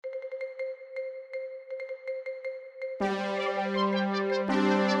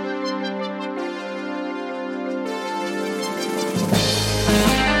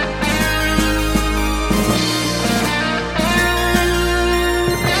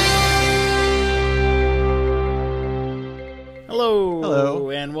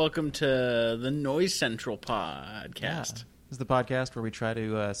and welcome to the Noise Central podcast. Yeah. This is the podcast where we try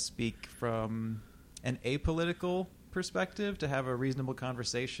to speak from an apolitical perspective to have a reasonable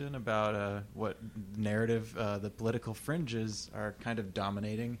conversation about what narrative the political fringes are kind of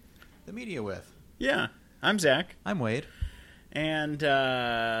dominating the media with. Yeah, I'm Zach. I'm Wade. And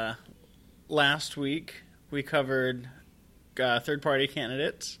last week we covered third-party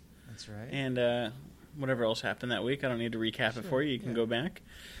candidates. That's right. And whatever else happened that week. I don't need to recap it for you. You can go back.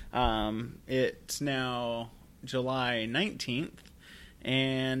 It's now July 19th.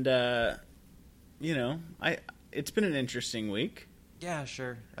 And, it's been an interesting week. Yeah,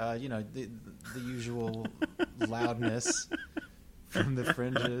 sure. The usual loudness from the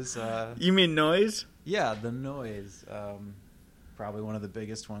fringes. You mean noise? Yeah, the noise. Probably one of the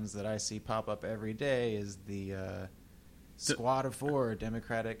biggest ones that I see pop up every day is the squad of four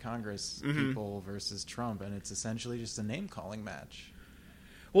Democratic Congress people versus Trump, and it's essentially just a name-calling match.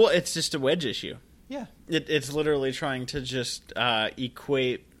 Well, it's just a wedge issue. Yeah. It's literally trying to just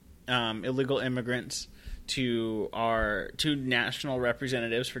equate illegal immigrants to our two national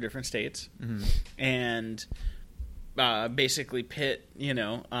representatives for different states, and basically pit,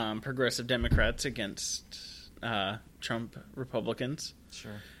 progressive Democrats against Trump Republicans.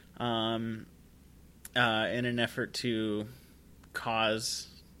 Sure. In an effort to cause,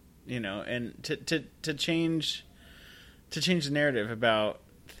 and to change the narrative about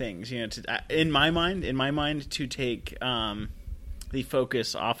things, in my mind, to take the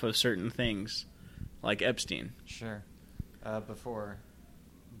focus off of certain things, like Epstein. Sure. Before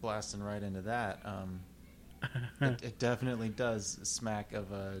blasting right into that, it definitely does smack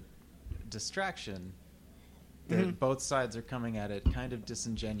of a distraction. That both sides are coming at it kind of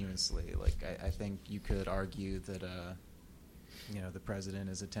disingenuously. Like, I think you could argue that, the president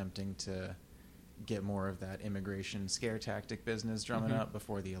is attempting to get more of that immigration scare tactic business drumming up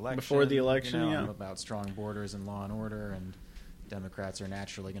before the election. Yeah. About strong borders and law and order, and Democrats are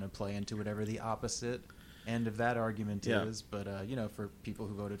naturally going to play into whatever the opposite end of that argument is. But, for people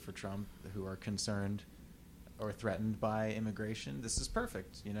who voted for Trump who are concerned or threatened by immigration, this is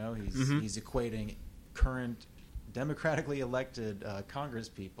perfect. He's equating current democratically elected Congress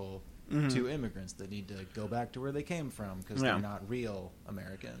people to immigrants that need to go back to where they came from because they're not real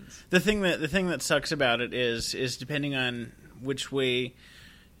Americans. The thing that sucks about it is depending on which way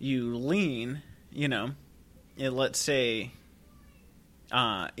you lean, let's say,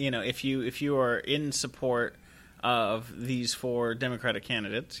 if you are in support of these four Democratic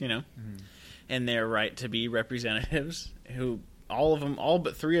candidates, and their right to be representatives, who all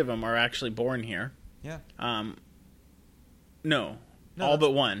but three of them are actually born here. Yeah. No, all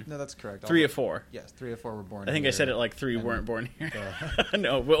but one. No, that's correct. 3 of 4. Yes, 3 of 4 were born here. I think I said it like 3 weren't born here.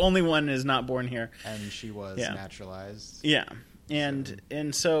 No, but only one is not born here. And she was naturalized. Yeah. And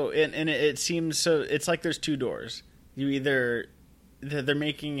it seems so. It's like there's two doors. You either they're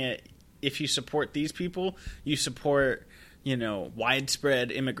making it, if you support these people, you support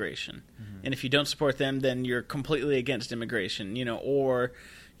widespread immigration, and if you don't support them, then you're completely against immigration. Or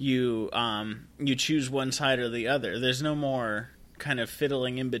you choose one side or the other. There's no more kind of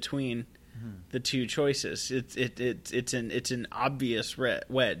fiddling in between the two choices. It's an obvious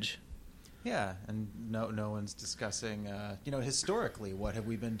wedge. Yeah, and no one's discussing historically what have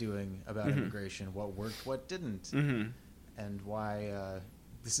we been doing about immigration, what worked, what didn't, and why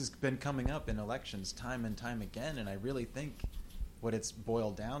this has been coming up in elections time and time again. And I really think what it's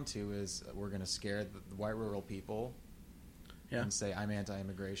boiled down to is we're going to scare the white rural people and say, I'm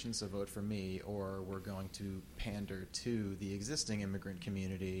anti-immigration, so vote for me, or we're going to pander to the existing immigrant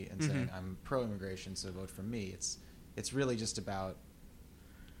community and saying, I'm pro-immigration, so vote for me. It's really just about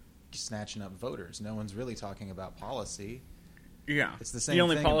snatching up voters. No one's really talking about policy. Yeah. It's the same thing. The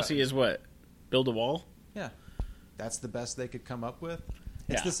only policy is what? Build a wall? Yeah. That's the best they could come up with.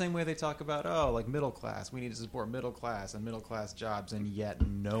 It's the same way they talk about, middle class. We need to support middle class and middle class jobs, and yet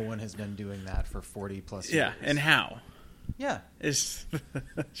no one has been doing that for 40 plus years. Yeah, and how? Yeah.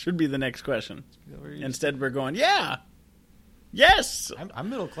 Should be the next question. Instead, we're going, yes! I'm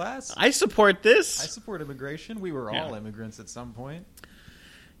middle class. I support this. I support immigration. We were all immigrants at some point.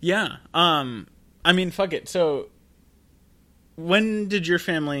 Yeah. Fuck it. So, when did your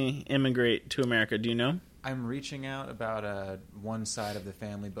family immigrate to America? Do you know? I'm reaching out about one side of the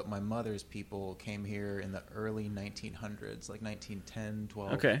family, but my mother's people came here in the early 1900s, like 1910,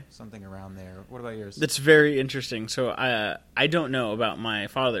 12, something around there. What about yours? That's very interesting. So I don't know about my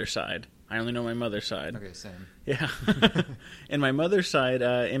father's side. I only know my mother's side. Okay, same. Yeah. And my mother's side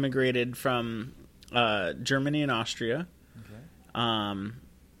immigrated from Germany and Austria,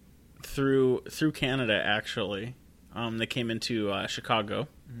 through Canada, actually. They came into Chicago.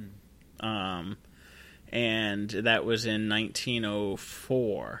 Mm-hmm. And that was in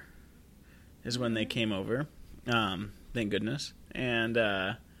 1904 is when they came over. Thank goodness. And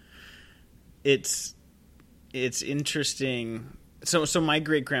it's interesting. So my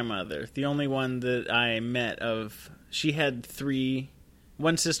great-grandmother, the only one that I met she had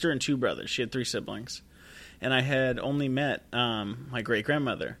one sister and two brothers. She had three siblings. And I had only met my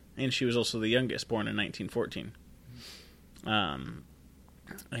great-grandmother, and she was also the youngest, born in 1914.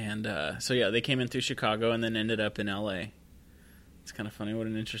 So yeah, they came in through Chicago and then ended up in L.A. It's kind of funny. What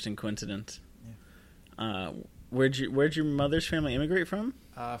an interesting coincidence. Yeah. Where'd your mother's family immigrate from?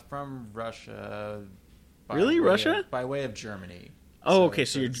 From Russia. Really, Russia? By way of Germany. Oh, okay.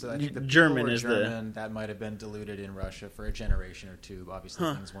 So German is German, that might have been diluted in Russia for a generation or two.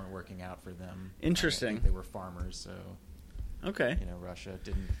 Obviously, things weren't working out for them. Interesting. I think they were farmers, so. Okay. Russia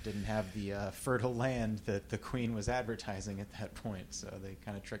didn't have the fertile land that the Queen was advertising at that point, so they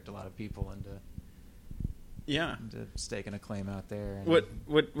kind of tricked a lot of people into staking a claim out there. And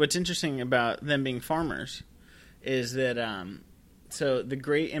What's interesting about them being farmers is that so the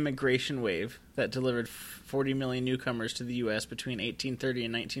Great Immigration Wave that delivered 40 million newcomers to the U.S. between 1830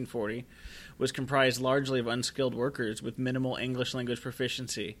 and 1940 was comprised largely of unskilled workers with minimal English language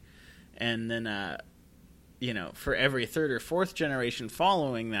proficiency, and then. For every third or fourth generation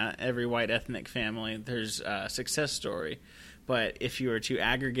following that, every white ethnic family, there's a success story. But if you were to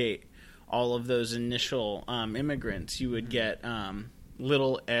aggregate all of those initial immigrants, you would get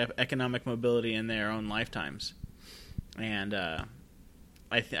little economic mobility in their own lifetimes. And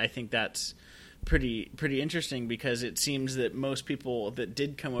I think that's pretty interesting, because it seems that most people that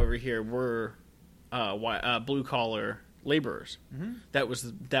did come over here were blue-collar laborers. Mm-hmm. That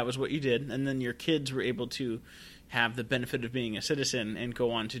was what you did, and then your kids were able to have the benefit of being a citizen and go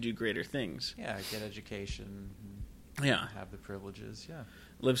on to do greater things. Yeah, get education. Yeah, have the privileges. Yeah,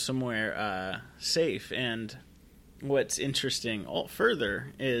 live somewhere safe. And what's interesting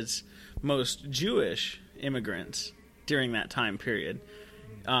further is most Jewish immigrants during that time period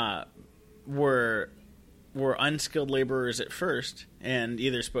were unskilled laborers at first, and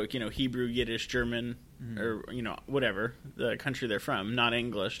either spoke Hebrew, Yiddish, German, or whatever the country they're from, not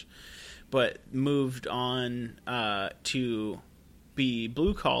English, but moved on to be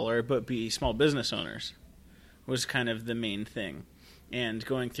blue collar but be small business owners was kind of the main thing. And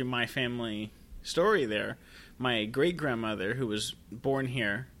going through my family story there, my great grandmother, who was born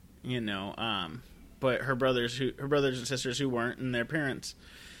here, but her brothers and sisters who weren't, and their parents,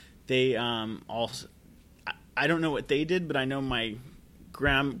 they also, I don't know what they did, but I know my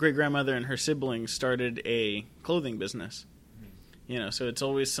great-grandmother and her siblings started a clothing business. So it's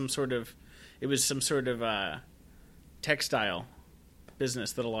always some sort of textile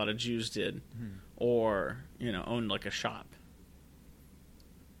business that a lot of Jews did, or owned like a shop.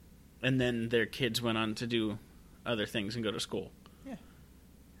 And then their kids went on to do other things and go to school. Yeah.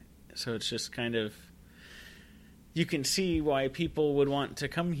 So it's just kind of, you can see why people would want to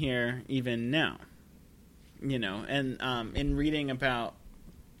come here even now. And in reading about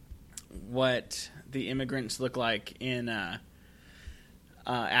what the immigrants look like in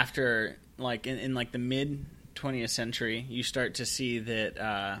after, like in like the mid 20th century, you start to see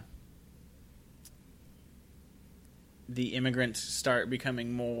that the immigrants start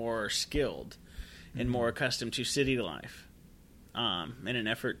becoming more skilled and more accustomed to city life, in an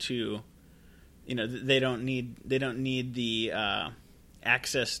effort to, they don't need the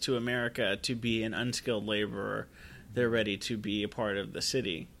access to America to be an unskilled laborer. They're ready to be a part of the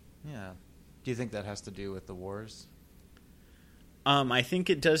city. Yeah. Do you think that has to do with the wars? I think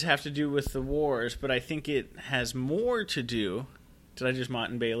it does have to do with the wars, but I think it has more to do... Did I just Mott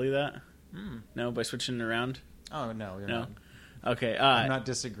and Bailey that? No, by switching it around? Oh, no, you're not. Okay. I'm not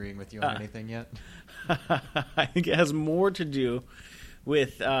disagreeing with you on anything yet. I think it has more to do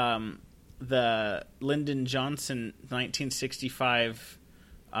with the Lyndon Johnson 1965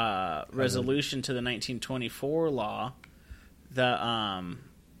 resolution to the 1924 law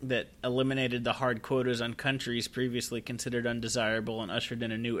that eliminated the hard quotas on countries previously considered undesirable and ushered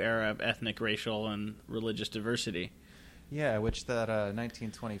in a new era of ethnic, racial, and religious diversity. Yeah, which that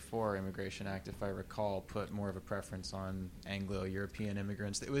 1924 Immigration Act, if I recall, put more of a preference on Anglo-European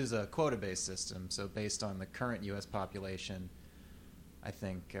immigrants. It was a quota-based system, so based on the current U.S. population, I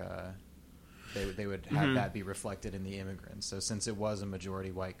think they would have that be reflected in the immigrants. So since it was a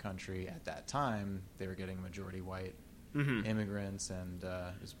majority white country at that time, they were getting majority white immigrants, and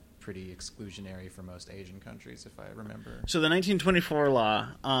it was pretty exclusionary for most Asian countries, if I remember. So the 1924 law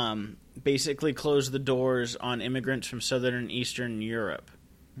basically closed the doors on immigrants from Southern and Eastern Europe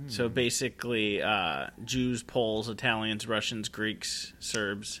So basically, Jews, Poles, Italians, Russians, Greeks,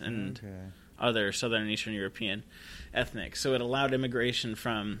 Serbs, and other Southern and Eastern European ethnic. So it allowed immigration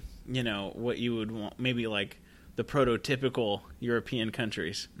from, what you would want, maybe like the prototypical European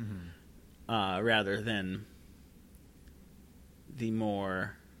countries, rather than the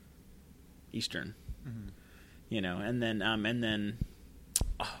more Eastern, and then,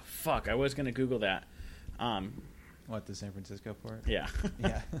 oh, fuck, I was going to Google that. What, the San Francisco port? Yeah.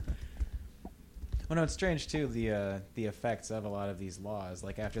 Yeah. Well, no, it's strange, too, the effects of a lot of these laws.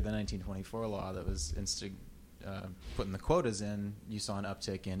 Like, after the 1924 law that was putting the quotas in, you saw an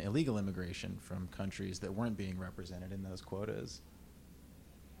uptick in illegal immigration from countries that weren't being represented in those quotas.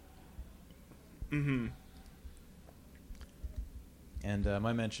 Mm-hmm. And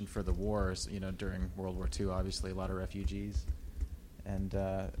my mention for the wars, during World War II, obviously a lot of refugees. And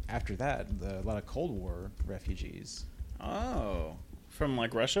after that, a lot of Cold War refugees. Oh. From,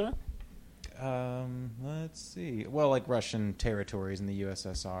 like, Russia? Let's see. Well, like Russian territories in the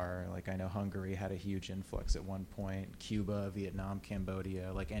USSR. Like, I know Hungary had a huge influx at one point. Cuba, Vietnam,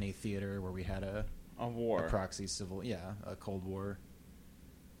 Cambodia. Like, any theater where we had a war. A proxy civil... Yeah, a Cold War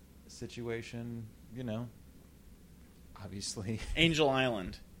situation, Obviously. Angel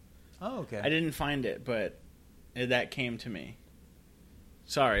Island. Oh, okay. I didn't find it, but that came to me.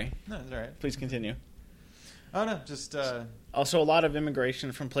 Sorry. No, it's all right. Please continue. Oh, no, just... Also, a lot of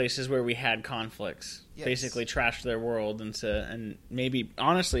immigration from places where we had conflicts. Yes. Basically trashed their world and maybe,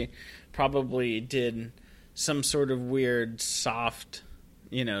 honestly, probably did some sort of weird, soft,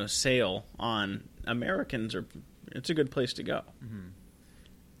 sale on Americans. It's a good place to go. Mm-hmm.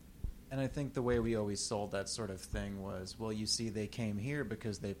 And I think the way we always sold that sort of thing was, well, you see, they came here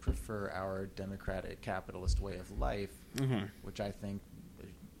because they prefer our democratic capitalist way of life, which I think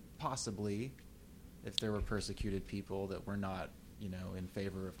possibly, if there were persecuted people that were not, in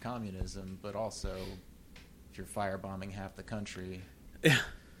favor of communism, but also if you're firebombing half the country,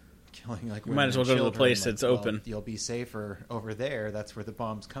 killing like you might as well go to the place that's open. You'll be safer over there. That's where the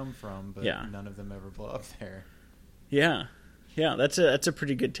bombs come from, but none of them ever blow up there. Yeah. Yeah, that's a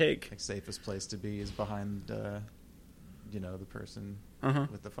pretty good take. Like, safest place to be is behind, the person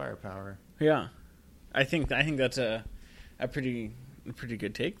with the firepower. Yeah, I think that's a pretty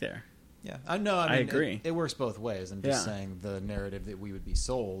good take there. Yeah, I know. I agree. It works both ways. I'm just saying the narrative that we would be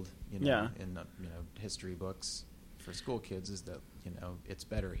sold, in history books for school kids is that it's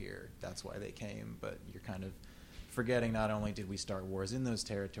better here. That's why they came. But you're kind of forgetting not only did we start wars in those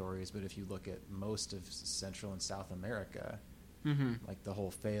territories, but if you look at most of Central and South America, like the whole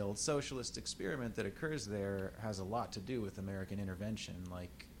failed socialist experiment that occurs there has a lot to do with American intervention,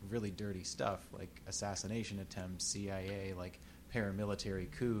 like really dirty stuff, like assassination attempts, CIA, like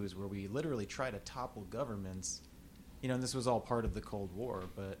paramilitary coups where we literally try to topple governments, and this was all part of the Cold War,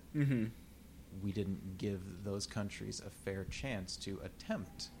 but we didn't give those countries a fair chance to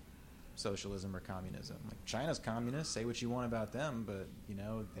attempt socialism or communism. Like, China's communist, say what you want about them, but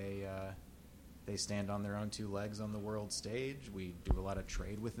they stand on their own two legs on the world stage. We do a lot of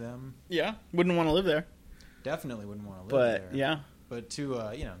trade with them. Yeah, wouldn't want to live there. Definitely wouldn't want to live there. But yeah. But to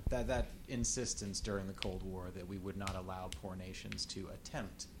that insistence during the Cold War that we would not allow poor nations to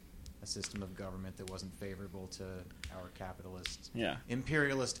attempt a system of government that wasn't favorable to our capitalist,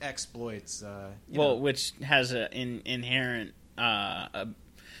 imperialist exploits. Which has an inherent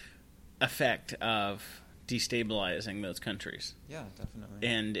effect of destabilizing those countries. Yeah, definitely.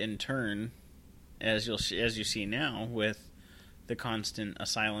 And in turn, as you see now with the constant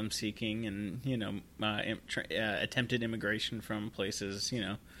asylum seeking and attempted immigration from places,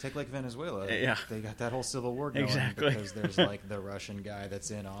 take like Venezuela. Yeah, they got that whole civil war going because there's like the Russian guy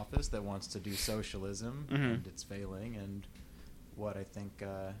that's in office that wants to do socialism and it's failing. And what I think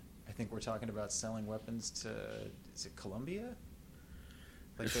we're talking about selling weapons to, is it Colombia?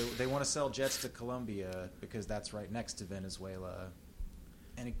 Like they want to sell jets to Colombia because that's right next to Venezuela.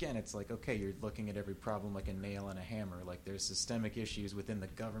 And again, it's like, okay, you're looking at every problem like a nail and a hammer. Like, there's systemic issues within the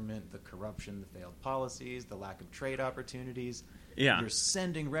government, the corruption, the failed policies, the lack of trade opportunities. Yeah. You're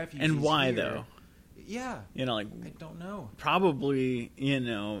sending refugees And why, here. though? Yeah. I don't know. Probably,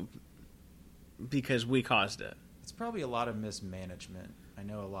 because we caused it. It's probably a lot of mismanagement. I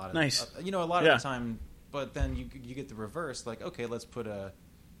know a lot of... Nice. A lot of the time, but then you get the reverse. Like, okay, let's put a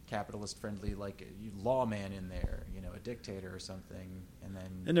capitalist-friendly, like, lawman in there, a dictator or something, and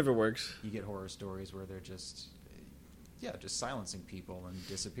then... It never works. You get horror stories where they're just silencing people and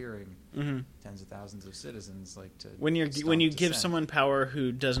disappearing tens of thousands of citizens, like, to... When you give someone power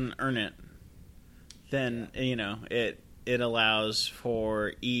who doesn't earn it, then, it allows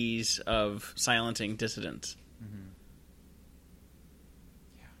for ease of silencing dissidents.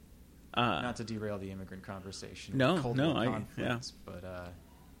 Yeah. Not to derail the immigrant conversation. No, Cold no, War yeah. conflicts, but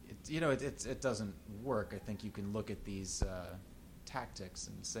it doesn't work. I think you can look at these tactics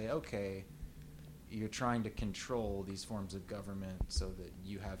and say, okay, you're trying to control these forms of government so that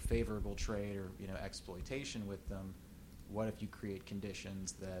you have favorable trade or exploitation with them. What if you create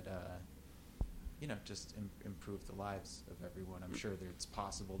conditions that just improve the lives of everyone? I'm sure that it's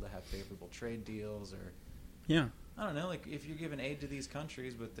possible to have favorable trade deals, or I don't know, like if you're giving aid to these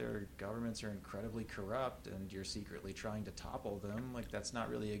countries but their governments are incredibly corrupt and you're secretly trying to topple them, like that's not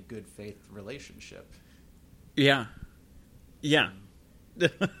really a good faith relationship. Yeah. And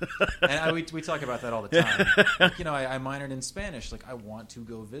we talk about that all the time. Like, I minored in Spanish. Like, I want to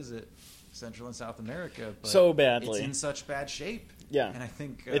go visit Central and South America, but so badly, it's in such bad shape. Yeah, and I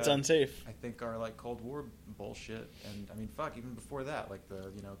think it's unsafe. I think our Cold War bullshit, and I mean, fuck, even before that, like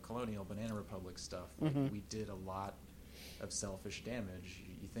the colonial Banana Republic stuff. Like, we did a lot of selfish damage.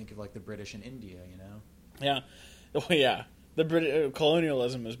 You think of the British in India, Yeah, oh yeah. The British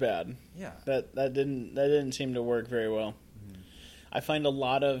colonialism is bad. Yeah, that didn't seem to work very well. I find a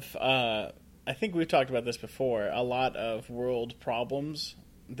lot of, I think we've talked about this before, a lot of world problems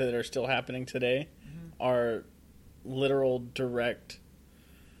that are still happening today are literal direct,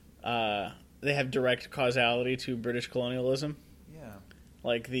 they have direct causality to British colonialism. Yeah.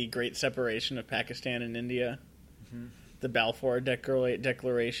 Like the Great Separation of Pakistan and India, the Balfour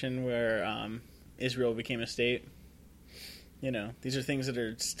Declaration where Israel became a state. These are things that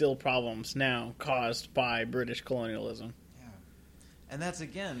are still problems now caused by British colonialism. And that's,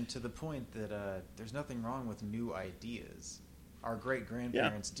 again, to the point that there's nothing wrong with new ideas. Our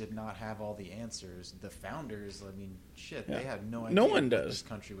great-grandparents did not have all the answers. The founders, I mean, shit, they had no idea what this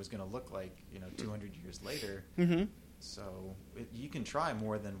country was going to look like, 200 years later. Mm-hmm. So you can try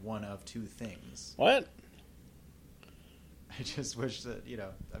more than one of two things. What? I just wish that,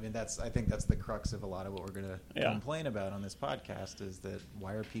 I think that's the crux of a lot of what we're going to complain about on this podcast, is that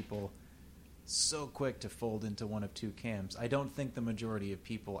why are people so quick to fold into one of two camps? I don't think the majority of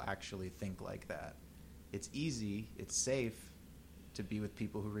people actually think like that. It's easy, it's safe to be with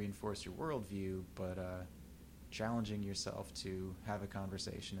people who reinforce your worldview, but challenging yourself to have a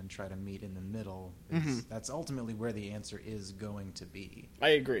conversation and try to meet in the middle, that's ultimately where the answer is going to be. I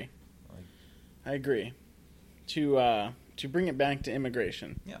agree. I agree. To bring it back to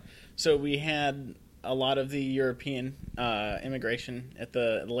immigration. Yeah. So we had a lot of the European immigration at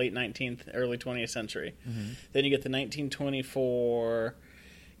the late 19th, early 20th century. Then you get the 1924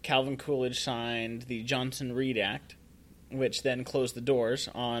 Calvin Coolidge signed the Johnson-Reed Act, which then closed the doors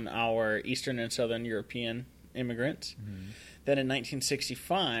on our Eastern and Southern European immigrants. Then in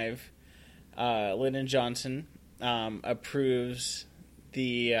 1965, Lyndon Johnson approves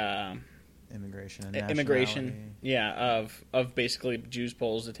the immigration and nationality. Of basically Jews,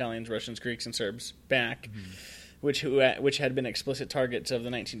 Poles, Italians, Russians, Greeks, and Serbs back, which had been explicit targets of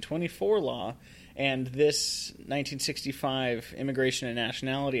the 1924 law. And this 1965 Immigration and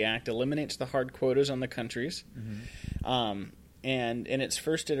Nationality Act eliminates the hard quotas on the countries. And in its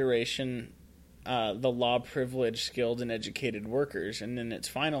first iteration, the law privileged skilled and educated workers. And in its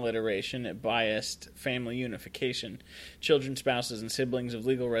final iteration, it biased family unification. Children, spouses, and siblings of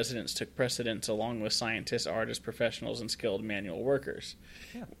legal residents took precedence along with scientists, artists, professionals, and skilled manual workers.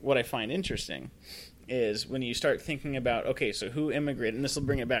 Yeah. What I find interesting is when you start thinking about, okay, so who immigrated, and this will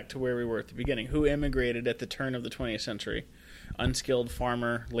bring it back to where we were at the beginning, who immigrated at the turn of the 20th century? Unskilled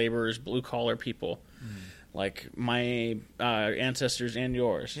farmer, laborers, blue-collar people, like my ancestors and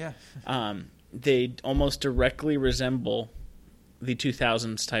yours. Yeah. They almost directly resemble the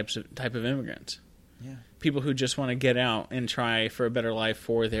 2000s type of immigrants. Yeah. People who just want to get out and try for a better life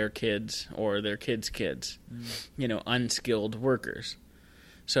for their kids or their kids' kids. Unskilled workers.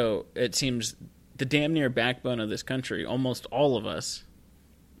 So it seems the damn near backbone of this country, almost all of us,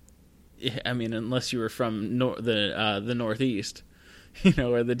 I mean, unless you were from the Northeast,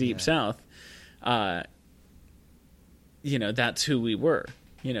 or the Deep South, that's who we were.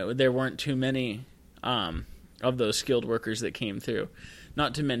 There weren't too many of those skilled workers that came through.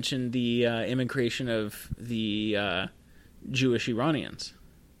 Not to mention the immigration of the Jewish Iranians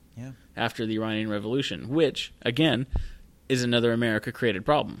after the Iranian Revolution, which, again, is another America-created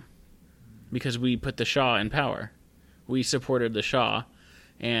problem because we put the Shah in power. We supported the Shah,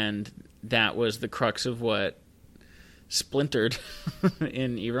 and that was the crux of what splintered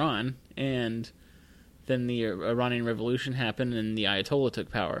in Iran, and then the Iranian Revolution happened and the Ayatollah took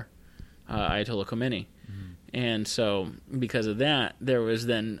power, Ayatollah Khomeini. And so because of that, there was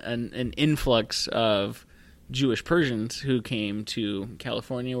then an influx of Jewish Persians who came to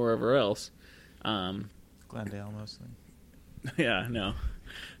California or wherever else. Glendale mostly. Yeah, no.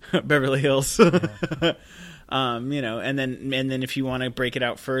 Beverly Hills. Yeah. And then if you want to break it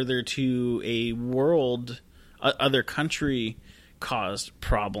out further to a world, other country caused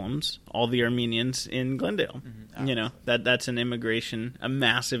problems, all the Armenians in Glendale. That's an immigration, a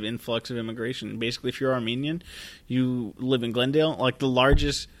massive influx of immigration. Basically, if you're Armenian, you live in Glendale. Like the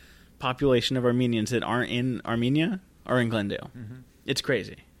largest population of Armenians that aren't in Armenia are in Glendale. It's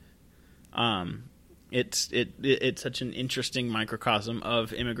crazy. It's such an interesting microcosm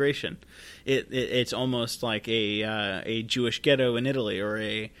of immigration. It's almost like a Jewish ghetto in Italy,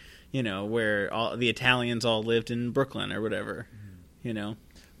 or where all the Italians all lived in Brooklyn or whatever.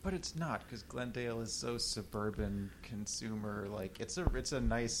 But it's not, because Glendale is so suburban, consumer. Like it's a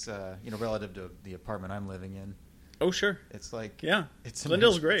nice, relative to the apartment I'm living in. Oh sure, it's like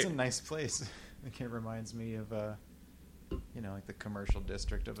Glendale's great. It's a nice place. It reminds me of like the commercial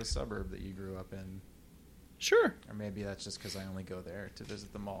district of a suburb that you grew up in. Sure. Or maybe that's just because I only go there to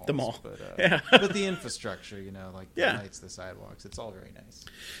visit the malls. The mall. But, yeah. But the infrastructure, like the lights, the sidewalks, it's all very nice.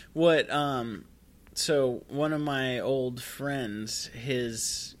 So one of my old friends,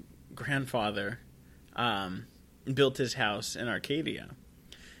 his grandfather, built his house in Arcadia.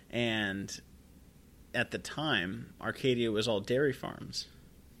 And at the time, Arcadia was all dairy farms.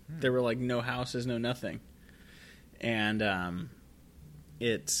 There were like no houses, no nothing. And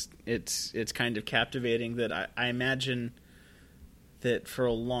it's kind of captivating that I imagine that for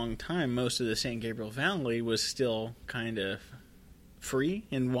a long time, most of the San Gabriel Valley was still kind of free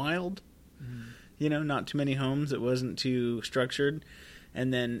and wild. Not too many homes. It wasn't too structured.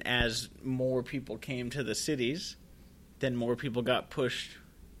 And then as more people came to the cities, then more people got pushed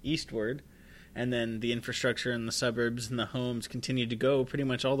eastward. And then the infrastructure in the suburbs and the homes continued to go pretty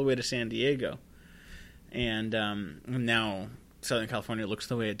much all the way to San Diego. And now Southern California looks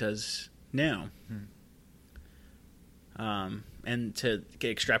the way it does now. And to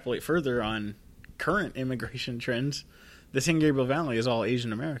extrapolate further on current immigration trends, the San Gabriel Valley is all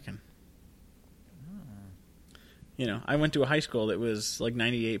Asian American. I went to a high school that was like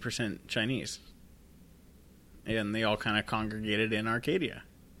 98% Chinese. And they all kind of congregated in Arcadia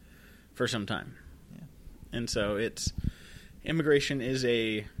for some time. Yeah. And so immigration is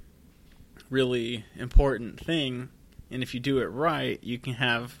a really important thing. And if you do it right, you can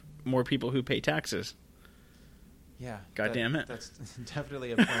have more people who pay taxes. Yeah. God damn it. That's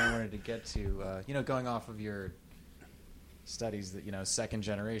definitely a point I wanted to get to. Going off of your studies that, second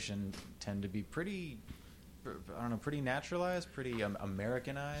generation tend to be pretty naturalized, pretty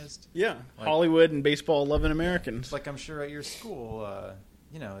Americanized. Yeah. Like, Hollywood and baseball loving Americans. Like I'm sure at your school,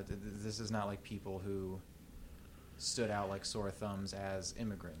 this is not like people who stood out like sore thumbs as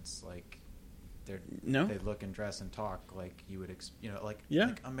immigrants. Like they look and dress and talk like you would, like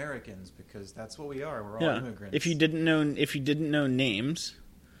Americans, because that's what we are. We're all immigrants. If you didn't know names,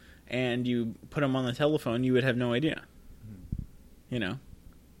 and you put them on the telephone, you would have no idea.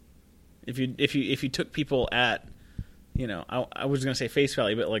 If you took people at, I was going to say face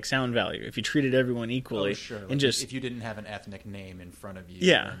value, but like sound value. If you treated everyone equally, like and if you didn't have an ethnic name in front of you,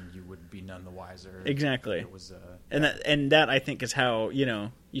 then you would be none the wiser. Exactly. It was, that I think is how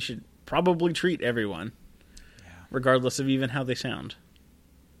you should probably treat everyone, regardless of even how they sound.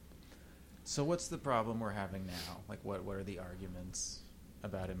 So what's the problem we're having now? Like, what are the arguments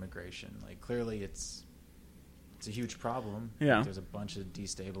about immigration? Like, clearly it's a huge problem. Yeah. There's a bunch of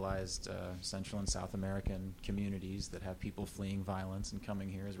destabilized Central and South American communities that have people fleeing violence and coming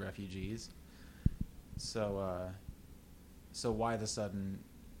here as refugees. So why the sudden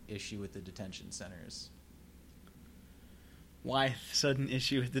issue with the detention centers? Why the sudden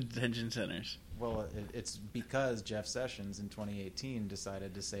issue with the detention centers? Well, it's because Jeff Sessions in 2018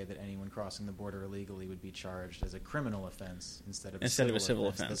 decided to say that anyone crossing the border illegally would be charged as a criminal offense instead of a civil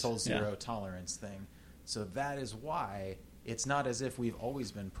offense. This whole zero tolerance thing. So that is why it's not as if we've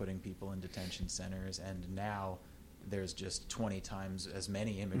always been putting people in detention centers and now there's just 20 times as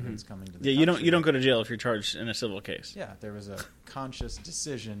many immigrants coming to the country. You don't go to jail if you're charged in a civil case. Yeah, there was a conscious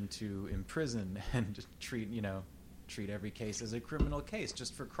decision to imprison and treat every case as a criminal case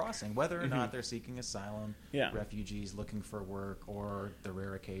just for crossing, whether or not they're seeking asylum, refugees looking for work, or the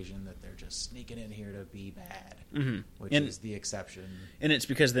rare occasion that they're just sneaking in here to be bad, which is the exception. And it's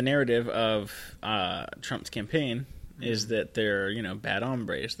because the narrative of Trump's campaign is that they're, bad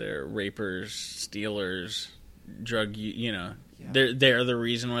hombres, they're rapers, stealers, drug, they're the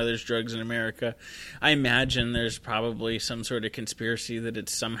reason why there's drugs in America. I imagine there's probably some sort of conspiracy that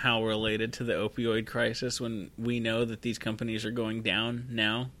it's somehow related to the opioid crisis, when we know that these companies are going down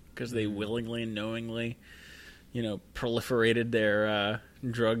now because they willingly and knowingly, proliferated their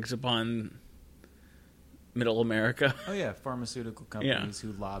drugs upon Middle America. Oh yeah, pharmaceutical companies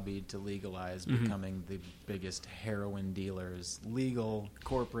who lobbied to legalize becoming the biggest heroin dealers, legal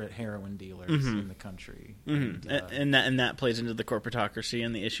corporate heroin dealers in the country. And that plays into the corporatocracy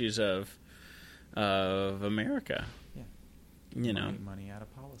and the issues of America. Yeah. You know, money out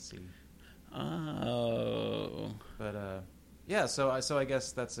of policy. Oh. But yeah, so I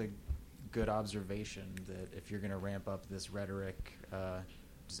guess that's a good observation that if you're going to ramp up this rhetoric,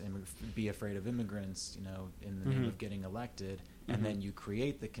 be afraid of immigrants, you know, in the name of getting elected, and then you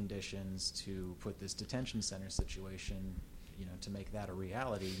create the conditions to put this detention center situation, you know, to make that a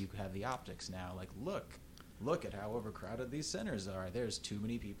reality, you have the optics now. Like, look at how overcrowded these centers are. There's too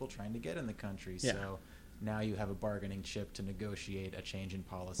many people trying to get in the country. Yeah. So now you have a bargaining chip to negotiate a change in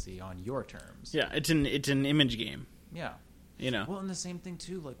policy on your terms. Yeah, it's an image game. Yeah. You know. Well, and the same thing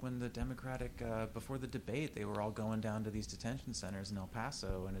too. Like when the Democratic before the debate, they were all going down to these detention centers in El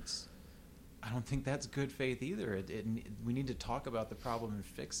Paso, and I don't think that's good faith either. We need to talk about the problem and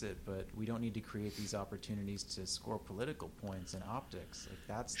fix it, but we don't need to create these opportunities to score political points and optics. Like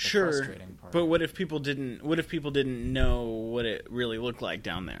that's the frustrating part. But what if people didn't? What if people didn't know what it really looked like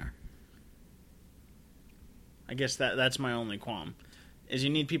down there? I guess that's my only qualm. Is you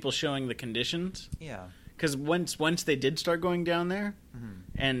need people showing the conditions. Yeah. Because once they did start going down there,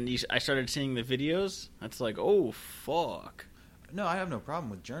 and I started seeing the videos, that's like, oh, fuck. No, I have no problem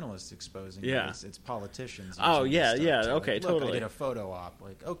with journalists exposing it. It's politicians. Oh, yeah, okay, like, totally. Look, I did a photo op.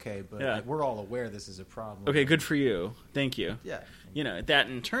 Like, okay, but like, we're all aware this is a problem. Okay, good for you. Thank you. Yeah. You know, that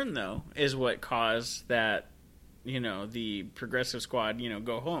in turn, though, is what caused that, you know, the Progressive Squad, you know,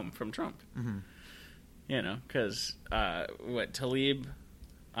 go home from Trump. You know, because, Tlaib,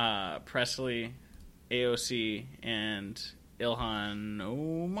 Presley, AOC, and Ilhan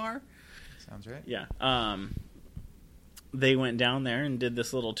Omar? Sounds right. Yeah. They went down there and did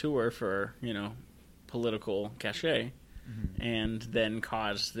this little tour for, you know, political cachet, and then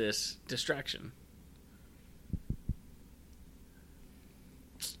caused this distraction.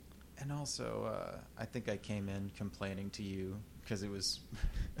 And also, I think I came in complaining to you, because it was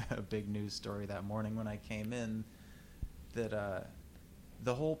a big news story that morning when I came in, that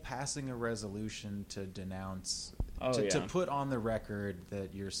the whole passing a resolution to denounce, to put on the record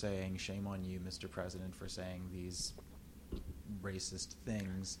that you're saying, shame on you, Mr. President, for saying these racist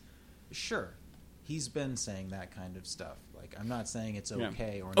things. Sure, he's been saying that kind of stuff. Like, I'm not saying it's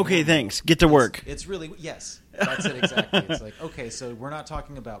okay or okay, normal. thanks. Get to work. It's really, yes, that's it exactly. It's like, okay, so we're not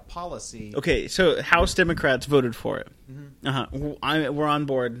talking about policy. Okay, so House Democrats voted for it. We're on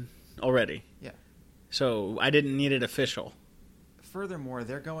board already. Yeah. So I didn't need it official. Furthermore,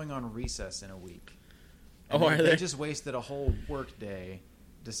 they're going on recess in a week. And they just wasted a whole work day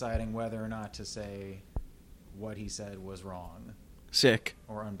deciding whether or not to say what he said was wrong. Sick.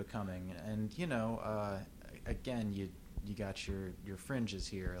 Or unbecoming. And, you know, again, you got your fringes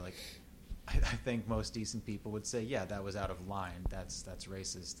here. Like, I think most decent people would say, yeah, that was out of line. That's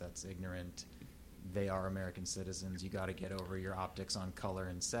racist. That's ignorant. They are American citizens. You got to get over your optics on color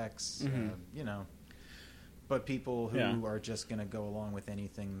and sex. You know. But people who are just going to go along with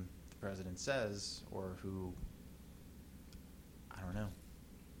anything the president says, or who, I don't know.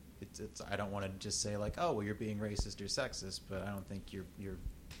 It's I don't want to just say like, oh, well, you're being racist or sexist, but I don't think you're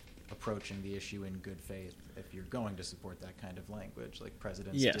approaching the issue in good faith if you're going to support that kind of language. Like,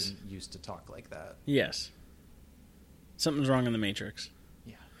 presidents didn't used to talk like that. Yes. Something's wrong in the Matrix.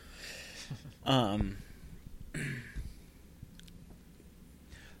 Yeah.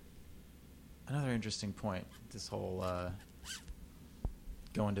 Another interesting point, this whole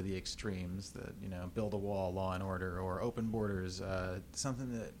going to the extremes, that, you know, build a wall, law and order, or open borders.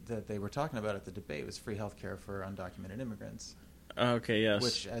 Something that they were talking about at the debate was free health care for undocumented immigrants. Okay, yes.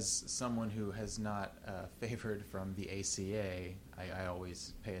 Which, as someone who has not favored from the ACA, I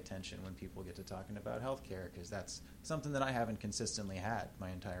always pay attention when people get to talking about health care, because that's something that I haven't consistently had my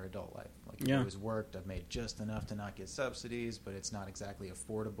entire adult life. Like, I've always worked, I've made just enough to not get subsidies, but it's not exactly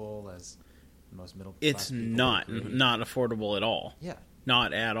affordable as most middle class people. It's not affordable at all. Yeah.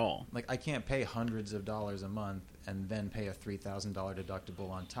 Not at all. Like, I can't pay hundreds of dollars a month and then pay a $3,000 deductible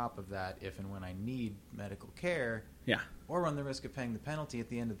on top of that if and when I need medical care. Yeah. Or run the risk of paying the penalty at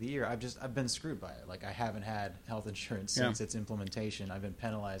the end of the year. I've been screwed by it. Like, I haven't had health insurance since its implementation. I've been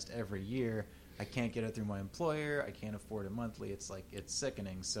penalized every year. I can't get it through my employer. I can't afford it monthly. It's like, it's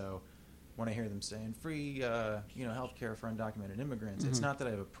sickening. So when I hear them saying free, health care for undocumented immigrants, it's not that I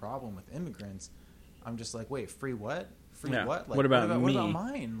have a problem with immigrants. I'm just like, wait, free what? Free what? Like, what about me? What about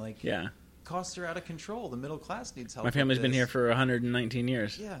mine? Like, costs are out of control. The middle class needs help. My family's been here for 119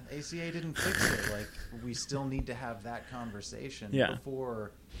 years. Yeah, ACA didn't fix it. Like, we still need to have that conversation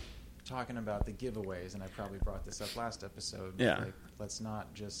before talking about the giveaways, and I probably brought this up last episode. Yeah. Like, let's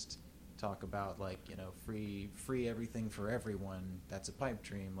not just talk about like, free everything for everyone. That's a pipe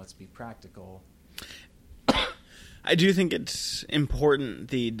dream. Let's be practical. I do think it's important,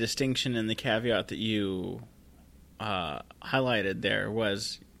 the distinction and the caveat that you highlighted there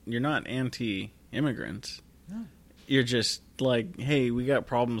was you're not anti-immigrants. No. You're just like, hey, we got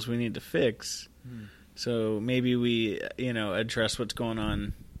problems we need to fix. So maybe we, address what's going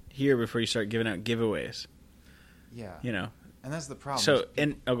on here before you start giving out giveaways. Yeah. And that's the problem. So,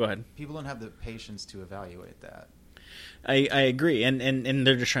 go ahead. People don't have the patience to evaluate that. I agree. And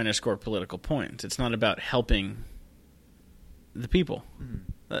they're just trying to score political points. It's not about helping the people.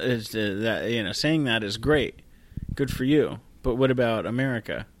 It's, saying that is great. Good for you. But what about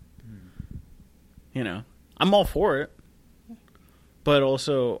America? I'm all for it. But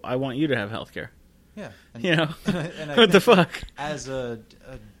also, I want you to have health care. Yeah. And what the fuck? As I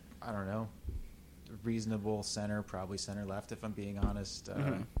don't know, reasonable center, probably center left, if I'm being honest,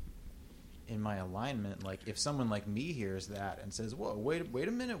 in my alignment, like if someone like me hears that and says, "Whoa, wait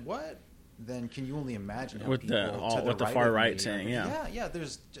a minute, what?" Then can you only imagine how with people the far right saying, yeah.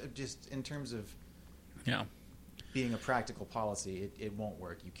 There's just in terms of being a practical policy, it won't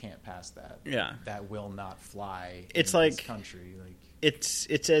work. You can't pass that. Yeah, that will not fly. It's in like this country. Like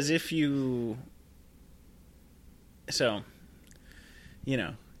it's as if you. So,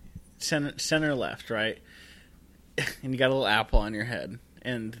 center left, right? And you got a little apple on your head.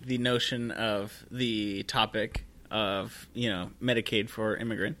 And the notion of the topic of, Medicaid for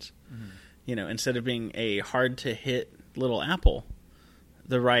immigrants, instead of being a hard-to-hit little apple,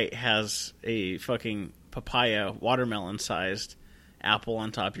 the right has a fucking papaya, watermelon-sized apple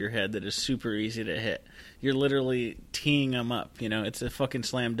on top of your head that is super easy to hit. You're literally teeing them up, It's a fucking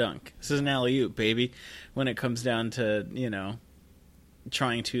slam dunk. This is an alley-oop, baby, when it comes down to,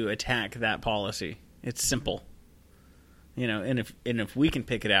 trying to attack that policy. It's simple. And if we can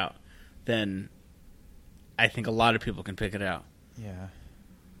pick it out, then I think a lot of people can pick it out.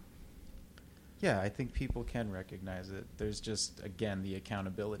 Yeah, I think people can recognize it. There's just, again, the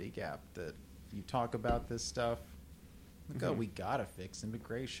accountability gap that you talk about this stuff. Like, we gotta fix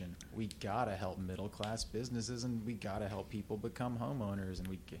immigration. We gotta help middle-class businesses, and we gotta help people become homeowners. And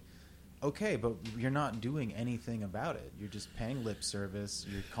okay, but you're not doing anything about it. You're just paying lip service.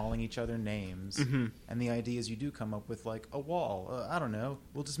 You're calling each other names. And the idea is you do come up with, like, a wall. I don't know.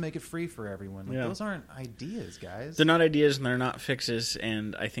 We'll just make it free for everyone. Like, those aren't ideas, guys. They're not ideas, and they're not fixes.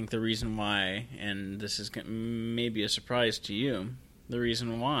 And I think the reason why, and this is maybe a surprise to you, the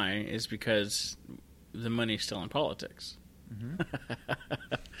reason why is because the money's still in politics.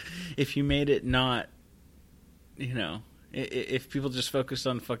 If you made it not, if people just focused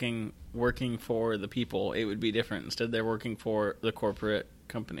on fucking working for the people, it would be different. Instead, they're working for the corporate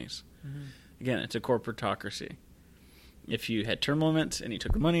companies. Again, it's a corporatocracy. If you had term limits and you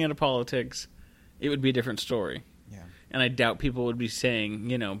took the money out of politics, it would be a different story. Yeah. And I doubt people would be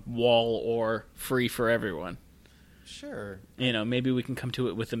saying, wall or free for everyone. Sure. Maybe we can come to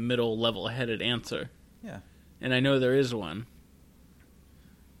it with a middle level-headed answer. Yeah. And I know there is one.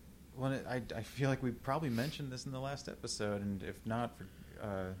 Well, I feel like we probably mentioned this in the last episode, and if not,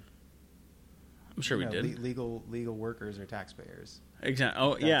 I'm sure we did. Legal workers are taxpayers. Exactly.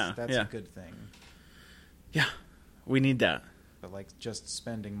 Oh, that's a good thing. Yeah, we need that. But like just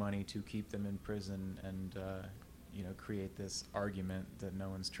spending money to keep them in prison and create this argument that no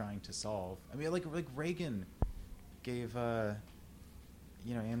one's trying to solve. I mean, like Reagan gave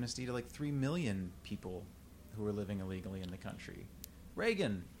amnesty to like 3 million people who were living illegally in the country.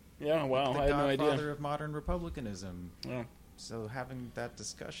 Reagan. Yeah, wow, I had no idea. The godfather of modern republicanism. Yeah. So having that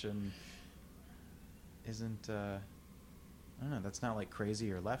discussion isn't, I don't know, that's not like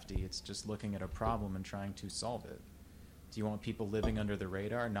crazy or lefty. It's just looking at a problem and trying to solve it. Do you want people living under the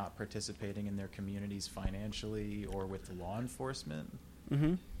radar, not participating in their communities financially or with law enforcement?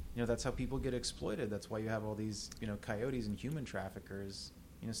 That's how people get exploited. That's why you have all these, coyotes and human traffickers,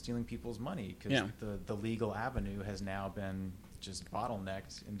 stealing people's money because the legal avenue has now been just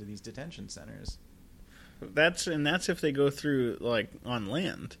bottlenecked into these detention centers. That's if they go through like on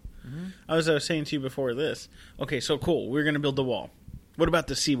land. As I was saying to you before this. Okay, so cool. We're going to build the wall. What about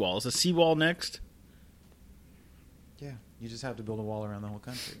the seawall? Is the seawall next? Yeah, you just have to build a wall around the whole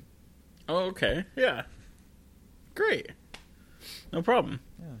country. Oh, okay. Yeah. Great. No problem.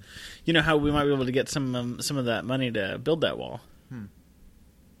 Yeah. You know how we might be able to get some of that money to build that wall?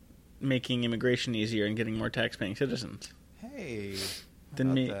 Making immigration easier and getting more tax-paying citizens. Hey.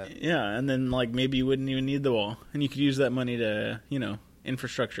 And then like maybe you wouldn't even need the wall, and you could use that money to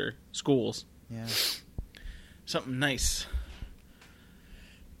infrastructure, schools. Yeah. Something nice.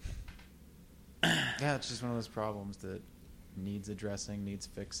 Yeah, it's just one of those problems that needs addressing, needs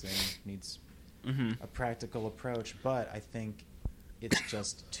fixing, needs a practical approach. But I think it's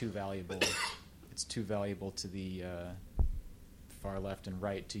just too valuable. It's too valuable to the far left and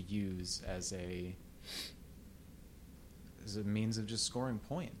right to use as a means of just scoring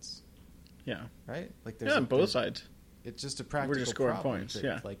points. Yeah. Right? Like both sides. It's just a practical We're just scoring problem. points, That,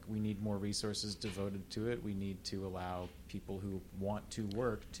 yeah. Like, we need more resources devoted to it. We need to allow people who want to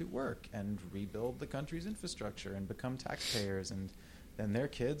work and rebuild the country's infrastructure and become taxpayers. And then their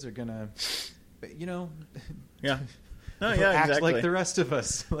kids are going to, Yeah. No, act exactly. like the rest of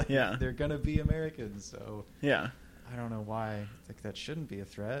us. Like, Yeah. they're going to be Americans. So Yeah. I don't know why. Like, that shouldn't be a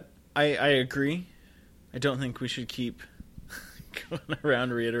threat. I agree. I don't think we should keep going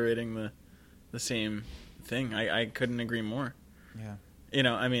around reiterating the same thing. I couldn't agree more. Yeah.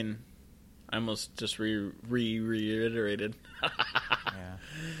 I mean, I almost just reiterated.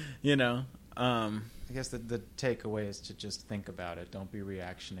 Yeah. I guess the takeaway is to just think about it. Don't be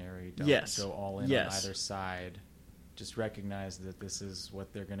reactionary. Don't Yes. go all in Yes. on either side. Just recognize that this is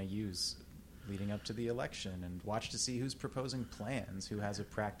what they're going to use leading up to the election, and watch to see who's proposing plans, who has a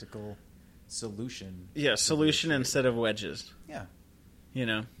practical solution. Yeah, solution instead of wedges. Yeah.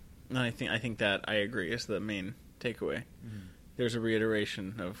 And I think that I agree is the main takeaway. There's a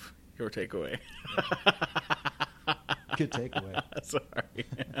reiteration of your takeaway. Yeah. Good takeaway. Sorry.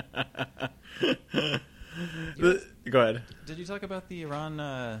 Go ahead. Did you talk about the Iran,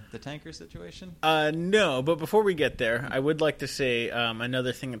 the tanker situation? No, but before we get there, I would like to say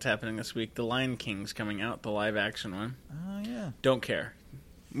another thing that's happening this week. The Lion King's coming out, the live action one. Oh, yeah. Don't care.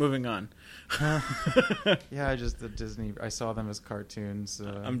 Moving on. Yeah, the Disney. I saw them as cartoons.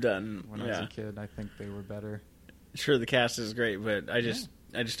 I'm done. When I was a kid, I think they were better. Sure, the cast is great, but I just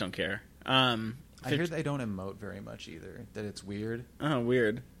don't care. I hear they don't emote very much either. That it's weird. Oh,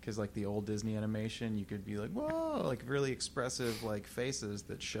 weird. Because like the old Disney animation, you could be like, whoa, like really expressive like faces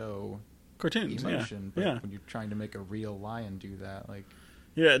that show Cartoons, emotion. yeah. But when you're trying to make a real lion do that, like...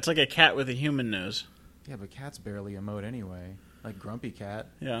 Yeah, it's like a cat with a human nose. Yeah, but cats barely emote anyway. Like Grumpy Cat.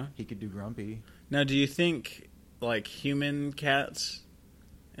 Yeah. He could do Grumpy. Now, do you think like human cats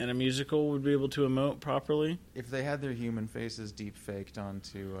in a musical would be able to emote properly? If they had their human faces deep faked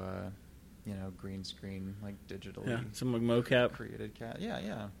onto, green screen, like digitally. Yeah, some like mocap created cat.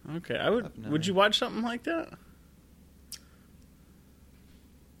 Yeah. Okay, I would. Definitely. Would you watch something like that?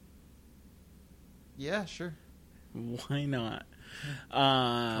 Yeah, sure. Why not?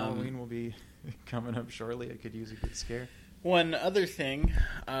 Halloween will be coming up shortly. I could use a good scare. One other thing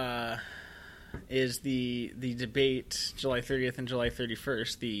is the debate July 30th and July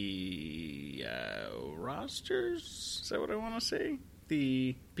 31st. The rosters, is that what I want to say?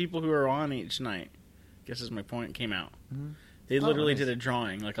 The people who are on each night, I guess is my point, came out. Mm-hmm. They literally nice. did a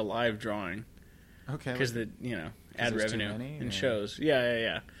drawing, like a live drawing. Okay. Because ad there's too revenue many, and or? shows.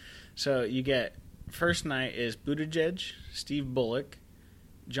 Yeah. So you get, first night is Buttigieg, Steve Bullock,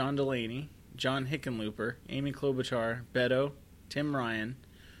 John Delaney, John Hickenlooper, Amy Klobuchar, Beto, Tim Ryan,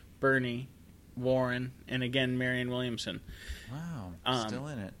 Bernie, Warren, and again Marianne Williamson. Wow, still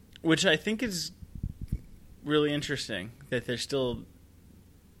in it. Which I think is really interesting that they're still...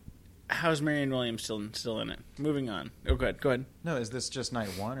 How's Marianne Williamson still in it? Moving on. Oh, go ahead. No, is this just night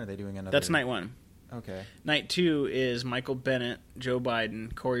one, or are they doing another? That's night one. Okay. Night two is Michael Bennett, Joe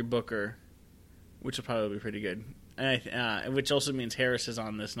Biden, Cory Booker, which will probably be pretty good. And which also means Harris is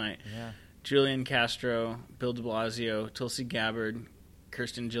on this night. Yeah. Julian Castro, Bill de Blasio, Tulsi Gabbard,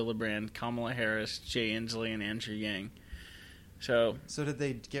 Kirsten Gillibrand, Kamala Harris, Jay Inslee, and Andrew Yang. So did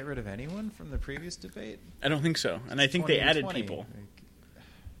they get rid of anyone from the previous debate? I don't think so. And I think they added 20. people.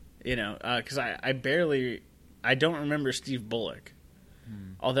 Because I don't remember Steve Bullock.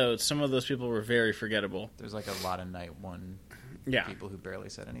 Although some of those people were very forgettable. There's like a lot of night one people who barely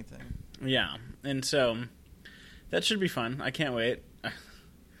said anything. Yeah. And so that should be fun. I can't wait.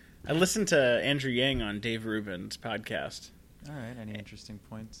 I listened to Andrew Yang on Dave Rubin's podcast. All right. Any interesting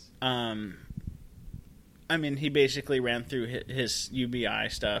points? I mean, he basically ran through his UBI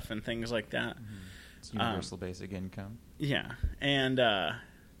stuff and things like that. Mm-hmm. It's universal basic income. Yeah. And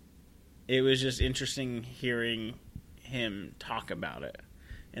it was just interesting hearing him talk about it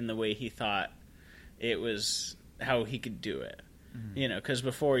and the way he thought it was, how he could do it. Mm-hmm. Because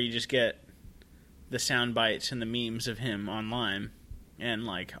before you just get the sound bites and the memes of him online and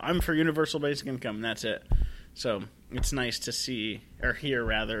like, I'm for universal basic income, and that's it. So it's nice to see, or hear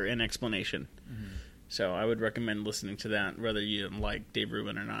rather, an explanation. Mm-hmm. So I would recommend listening to that, whether you like Dave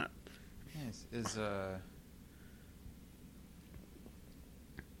Rubin or not. Nice. Oh,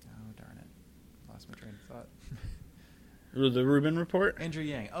 darn it. Lost my train of thought. The Rubin Report? Andrew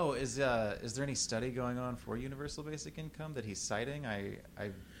Yang. Oh, is there any study going on for universal basic income that he's citing? I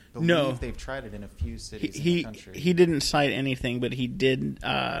believe No. they've tried it in a few cities in He the country. he didn't cite anything, but he did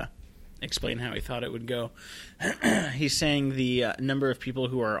explain how he thought it would go. He's saying the number of people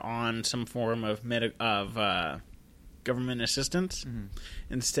who are on some form of government assistance,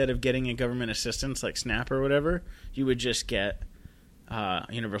 instead of getting a government assistance like SNAP or whatever, you would just get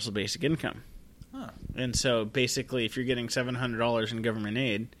universal basic income. Huh. And so basically, if you're getting $700 in government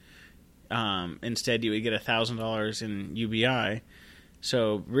aid, instead you would get $1,000 in UBI.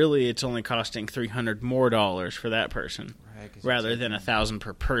 So really, it's only costing $300 more for that person, Right, 'cause rather than $1,000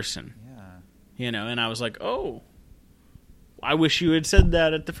 per person. Yeah. And I was like, oh, I wish you had said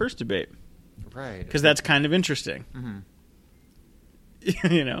that at the first debate, Right. because that's kind of interesting. Mm-hmm.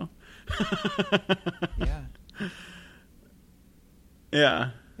 Yeah. Yeah.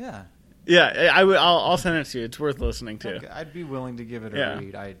 Yeah. Yeah, I'll send it to you. It's worth listening to. Okay, I'd be willing to give it a Yeah.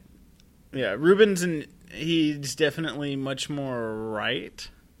 read. Yeah, Rubin's he's definitely much more right.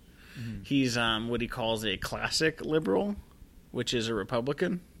 Mm-hmm. He's what he calls a classic liberal, which is a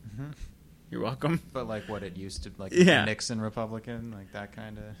Republican. Mm-hmm. You're welcome. But like what it used to, like Yeah. Nixon Republican, like that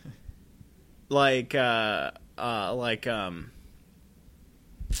kind of.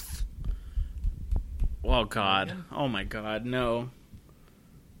 Oh God! Lincoln? Oh my God! No.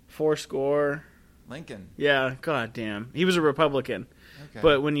 Fourscore. Lincoln. Yeah, God damn. He was a Republican. Okay.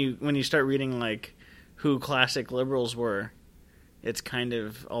 But when you start reading like who classic liberals were, it's kind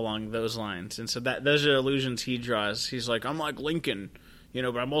of along those lines. And so those are illusions he draws. He's like, I'm like Lincoln,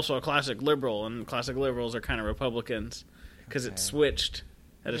 but I'm also a classic liberal, and classic liberals are kind of Republicans because it switched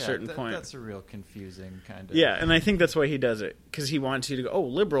at a certain point. That's a real confusing kind of. Yeah, and I think that's why he does it, because he wants you to go, oh,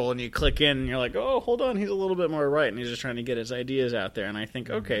 liberal, and you click in, and you're like, oh, hold on, he's a little bit more right, and he's just trying to get his ideas out there, and I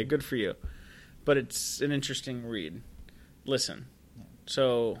think, okay, good for you. But it's an interesting read. Listen. Yeah.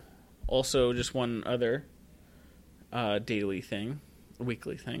 So, also just one other weekly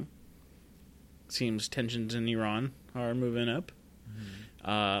thing. Seems tensions in Iran are moving up.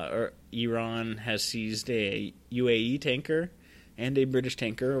 Iran has seized a UAE tanker and a British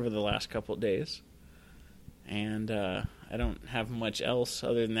tanker over the last couple of days. And I don't have much else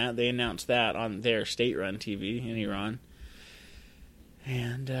other than that. They announced that on their state-run TV in Iran.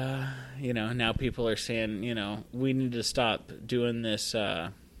 And, now people are saying, we need to stop doing this,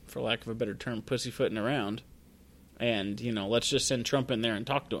 for lack of a better term, pussyfooting around. And, let's just send Trump in there and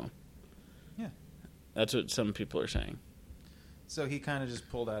talk to him. Yeah. That's what some people are saying. So he kind of just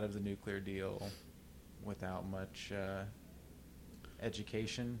pulled out of the nuclear deal without much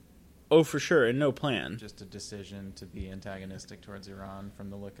education. Oh, for sure, and no plan. Just a decision to be antagonistic towards Iran from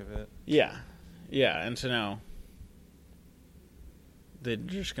the look of it. Yeah. Yeah, and so now they're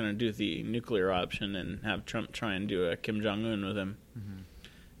just going to do the nuclear option and have Trump try and do a Kim Jong-un with him,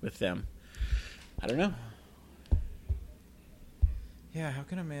 with them. I don't know. Yeah, how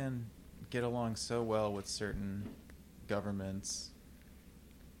can a man get along so well with certain governments?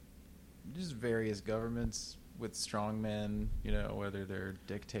 Just various governments with strongmen, whether they're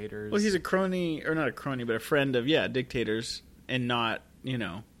dictators. Well, he's a crony, or not a crony, but a friend of, dictators, and not,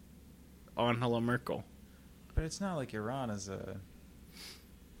 Angela Merkel. But it's not like Iran is a,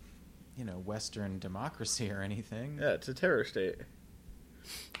 Western democracy or anything. Yeah, it's a terror state.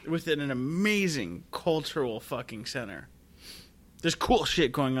 Within an amazing cultural fucking center. There's cool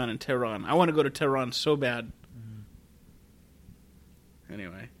shit going on in Tehran. I want to go to Tehran so bad.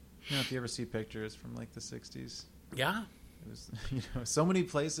 Anyway. If you ever see pictures from like the 60s. Yeah. It was, so many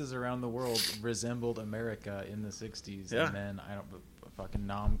places around the world resembled America in the 60s. Yeah. And then, fucking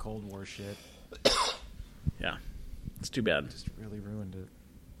Cold War shit. Yeah. It's too bad. Just really ruined it.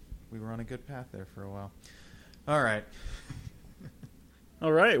 We were on a good path there for a while. All right.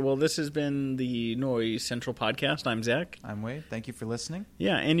 All right. Well, this has been the Noise Central Podcast. I'm Zach. I'm Wade. Thank you for listening.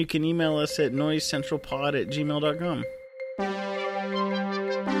 Yeah, and you can email us at noisecentralpod@gmail.com.